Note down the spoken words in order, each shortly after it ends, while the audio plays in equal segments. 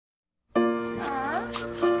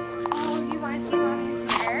Oh, you want to see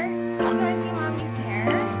mommy's hair? You want to see mommy's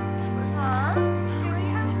hair? Huh?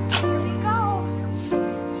 Here we go.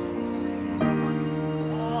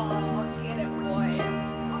 Oh, get it, boys.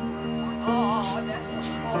 Oh, that's some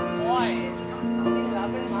cool boys. You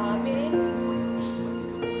loving mommy?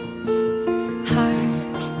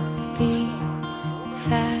 Heart beats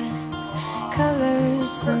fast,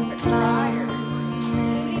 colors and promises.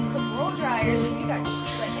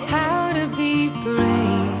 How to be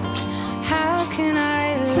brave? How can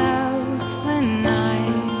I love when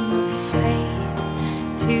I'm afraid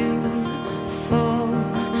to fall?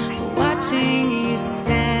 Watching you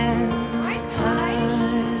stand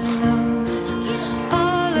alone,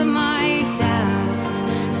 all of my doubt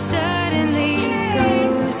suddenly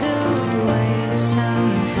goes away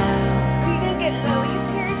somehow. Are you gonna get Lily's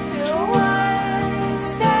here too? One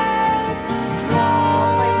step closer.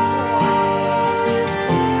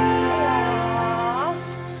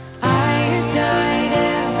 I have died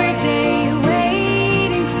every day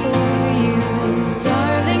waiting for you.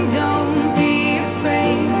 Darling, don't be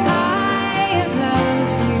afraid. I have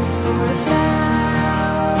loved you for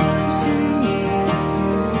 1,000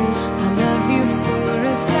 years. I love you for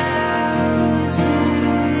 1,000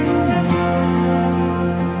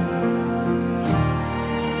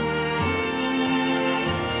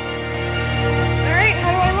 All right,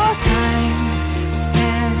 how do I look? Time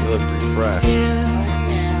stands You look refreshed. still.